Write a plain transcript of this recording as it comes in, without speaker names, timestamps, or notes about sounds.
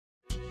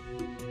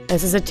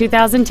This is a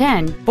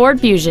 2010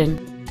 Ford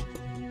Fusion.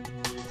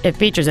 It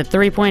features a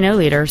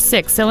 3.0-liter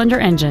six-cylinder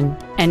engine,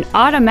 an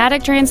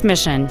automatic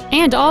transmission,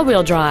 and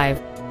all-wheel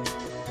drive.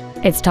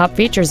 Its top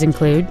features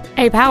include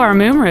a power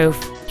moonroof,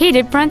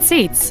 heated front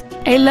seats,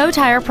 a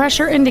low-tire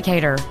pressure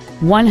indicator,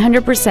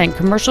 100%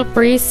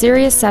 commercial-free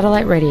Sirius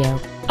satellite radio,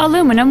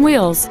 aluminum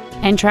wheels,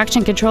 and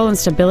traction control and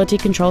stability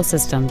control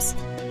systems.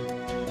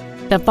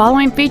 The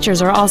following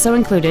features are also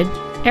included: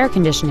 air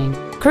conditioning,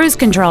 cruise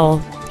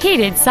control,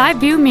 heated side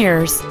view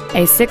mirrors,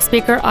 a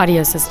 6-speaker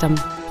audio system,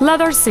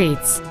 leather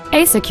seats,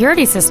 a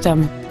security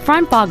system,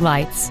 front fog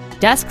lights,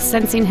 dusk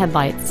sensing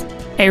headlights,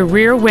 a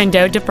rear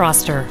window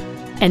defroster,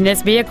 and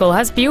this vehicle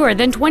has fewer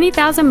than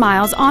 20,000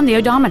 miles on the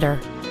odometer.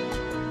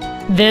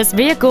 This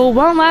vehicle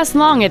won't last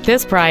long at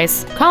this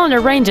price. Call and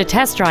arrange a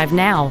test drive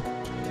now.